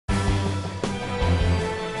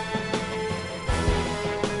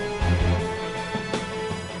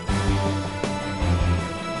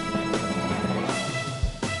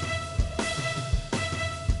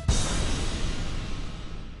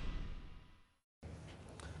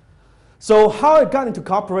So how I got into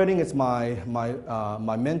copywriting is my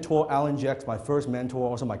mentor, Alan Jacks, my first mentor,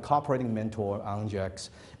 also my copywriting mentor, Alan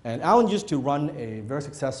Jacks. And Alan used to run a very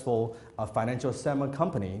successful financial seminar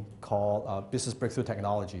company called Business Breakthrough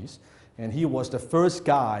Technologies. And he was the first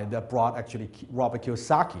guy that brought actually Robert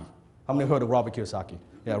Kiyosaki. How many heard of Robert Kiyosaki?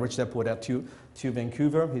 Yeah, Rich Dad Poor Dad to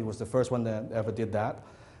Vancouver. He was the first one that ever did that.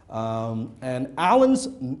 And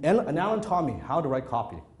Alan taught me how to write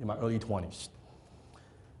copy in my early 20s.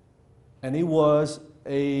 And it was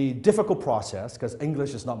a difficult process because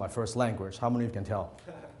English is not my first language. How many of you can tell?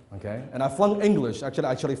 Okay? And I flung English. Actually,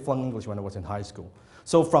 I actually flung English when I was in high school.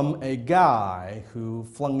 So from a guy who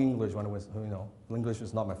flung English when I was, English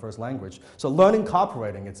is not my first language. So learning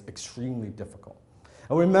copywriting, it's extremely difficult.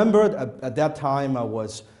 I remember at that time I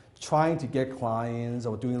was trying to get clients. I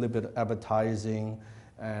was doing a little bit of advertising,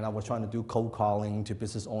 and I was trying to do cold calling to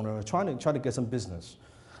business owners, trying to get some business.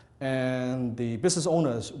 And the business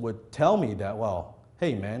owners would tell me that, well,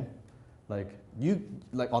 hey man, like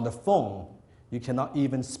on the phone, you cannot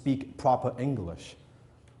even speak proper English.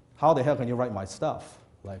 How the hell can you write my stuff?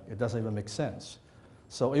 Like, it doesn't even make sense.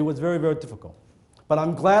 So it was very, very difficult. But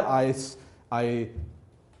I'm glad I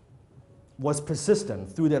was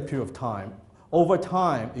persistent through that period of time. Over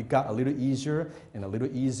time, it got a little easier and a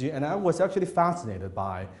little easier, and I was actually fascinated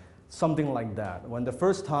by something like that. When the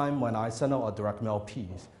first time when I sent out a direct mail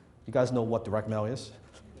piece, you guys know what direct mail is?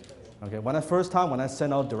 Okay, when I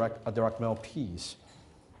sent out a direct mail piece,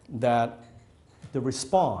 that the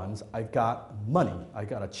response, I got money, I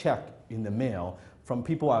got a check in the mail from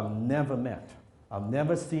people I've never met, I've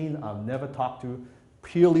never seen, I've never talked to,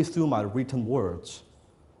 purely through my written words.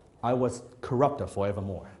 I was corrupted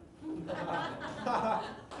forevermore.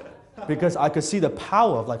 Because I could see the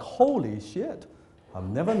power of like, holy shit. I've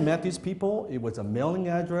never met these people. It was a mailing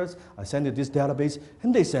address. I sent it to this database,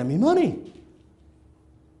 and they sent me money.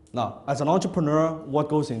 Now, as an entrepreneur, what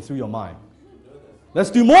goes in through your mind? Let's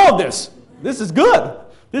do more of this. This is good.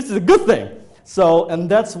 This is a good thing. So, and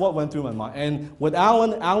that's what went through my mind. And with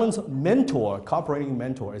Alan's mentor, copywriting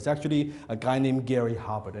mentor, is actually a guy named Gary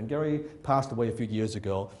Halbert. And Gary passed away a few years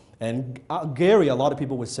ago. And Gary, a lot of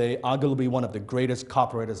people would say, arguably one of the greatest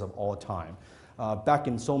copywriters of all time. Back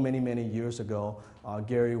in so many, many years ago,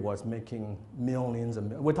 Gary was making millions,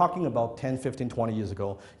 and we're talking about 10, 15, 20 years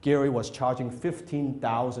ago. Gary was charging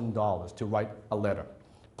 $15,000 to write a letter,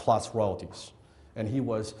 plus royalties. And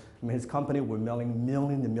his company were mailing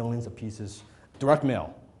millions and millions of pieces, direct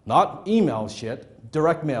mail, not email shit,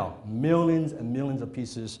 direct mail, millions and millions of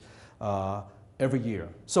pieces every year.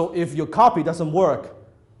 So if your copy doesn't work,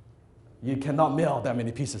 you cannot mail that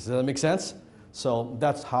many pieces. Does that make sense? So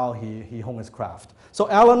that's how he honed his craft. So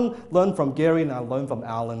Alan learned from Gary, and I learned from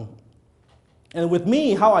Alan. And with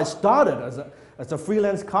me, how I started as a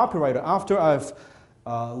freelance copywriter, after I've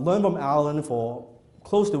learned from Alan for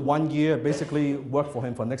close to 1 year, basically worked for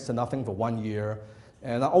him for next to nothing for 1 year.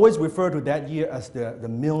 And I always refer to that year as the $1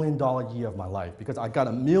 million year of my life, because I got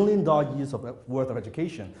 $1 million years worth of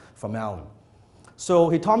education from Alan. So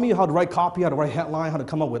he taught me how to write copy, how to write headline, how to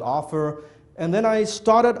come up with offer. And then I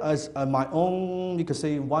started as my own, you could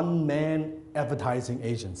say, one-man advertising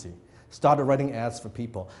agency. Started writing ads for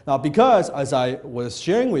people. Now, because as I was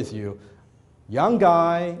sharing with you, young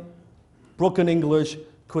guy, broken English,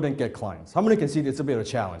 couldn't get clients. How many can see it's a bit of a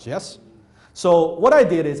challenge, yes? So what I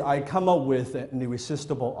did is I come up with an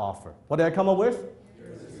irresistible offer. What did I come up with?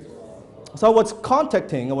 So I was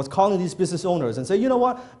calling these business owners and say, you know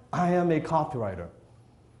what? I am a copywriter.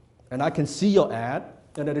 And I can see your ad.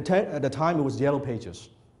 And at the time, it was Yellow Pages.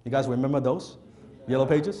 You guys remember those? Yellow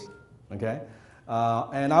Pages? Okay.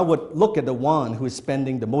 And I would look at the one who is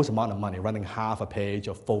spending the most amount of money, running half a page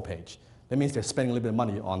or full page. That means they're spending a little bit of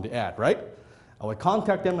money on the ad, right? I would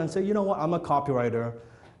contact them and say, you know what, I'm a copywriter.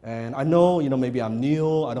 And I know, maybe I'm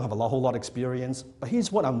new, I don't have a whole lot of experience, but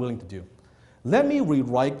here's what I'm willing to do. Let me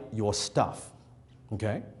rewrite your stuff,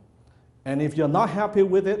 okay? And if you're not happy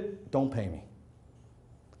with it, don't pay me.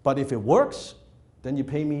 But if it works, then you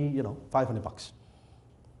pay me, $500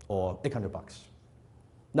 or $800.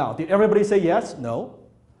 Now, did everybody say yes? No.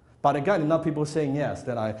 But I got enough people saying yes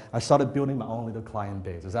that I started building my own little client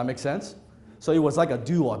base. Does that make sense? So it was like a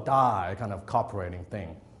do or die kind of copywriting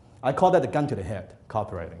thing. I call that the gun to the head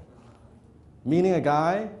copywriting. Meaning a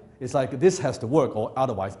guy is like, this has to work or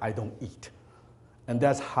otherwise I don't eat. And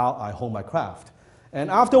that's how I hone my craft. And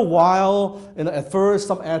after a while, at first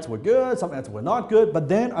some ads were good, some ads were not good, but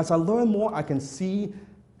then as I learn more, I can see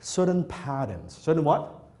certain patterns. Certain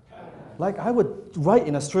what? Patterns. Like I would write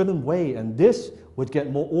in a certain way and this would get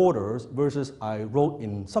more orders versus I wrote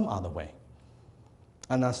in some other way.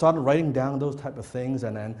 And I started writing down those type of things,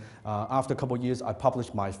 and then after a couple of years, I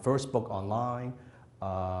published my first book online,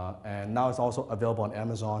 and now it's also available on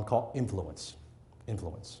Amazon called Influence.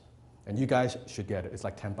 Influence. And you guys should get it. It's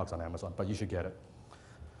like $10 on Amazon, but you should get it.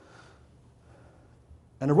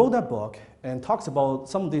 And I wrote that book and talks about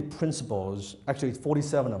some of the principles, actually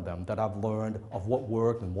 47 of them, that I've learned of what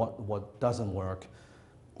worked and what doesn't work.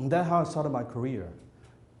 And that's how I started my career.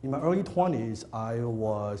 In my early 20s, I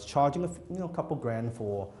was charging a couple grand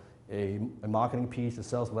for a marketing piece, a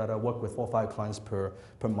sales letter. I worked with 4 or 5 clients per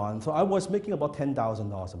month. So I was making about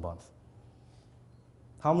 $10,000 a month.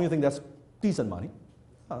 How many think that's decent money?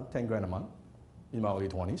 10 grand a month in my early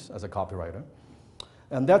 20s as a copywriter.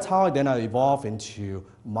 And that's how then I evolved into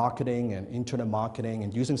marketing and internet marketing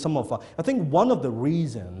and using some of, I think one of the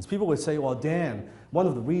reasons, people would say, well, Dan, one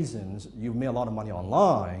of the reasons you made a lot of money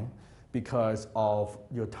online because of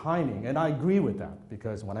your timing. And I agree with that,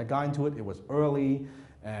 because when I got into it, it was early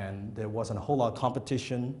and there wasn't a whole lot of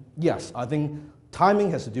competition. Yes, I think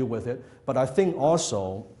timing has to do with it, but I think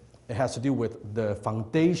also it has to do with the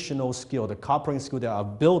foundational skill, the copywriting skill that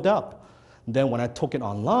I've built up. Then when I took it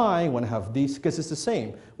online, when I have these, because it's the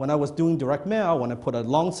same. When I was doing direct mail, when I put a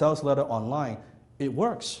long sales letter online, it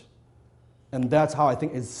works. And that's how I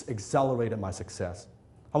think it's accelerated my success.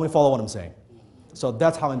 How many follow what I'm saying? So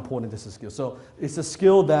that's how important this is a skill. So it's a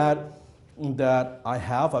skill that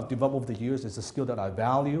I've developed over the years. It's a skill that I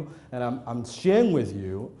value, and I'm sharing with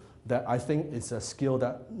you that I think it's a skill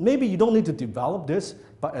that maybe you don't need to develop this,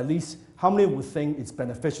 but at least how many would think it's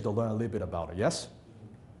beneficial to learn a little bit about it, yes?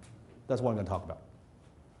 That's what I'm going to talk about.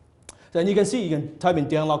 Then you can see, you can type in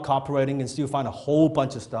Dan Lok copywriting and still find a whole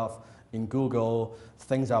bunch of stuff in Google,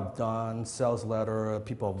 things I've done, sales letter,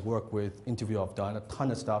 people I've worked with, interview I've done, a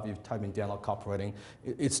ton of stuff. You type in Dan Lok copywriting,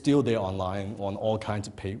 it's still there online on all kinds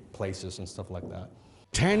of places and stuff like that.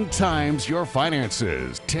 10 times your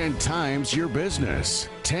finances, 10 times your business,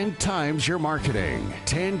 10 times your marketing,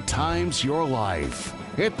 10 times your life.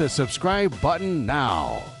 Hit the subscribe button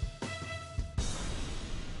now.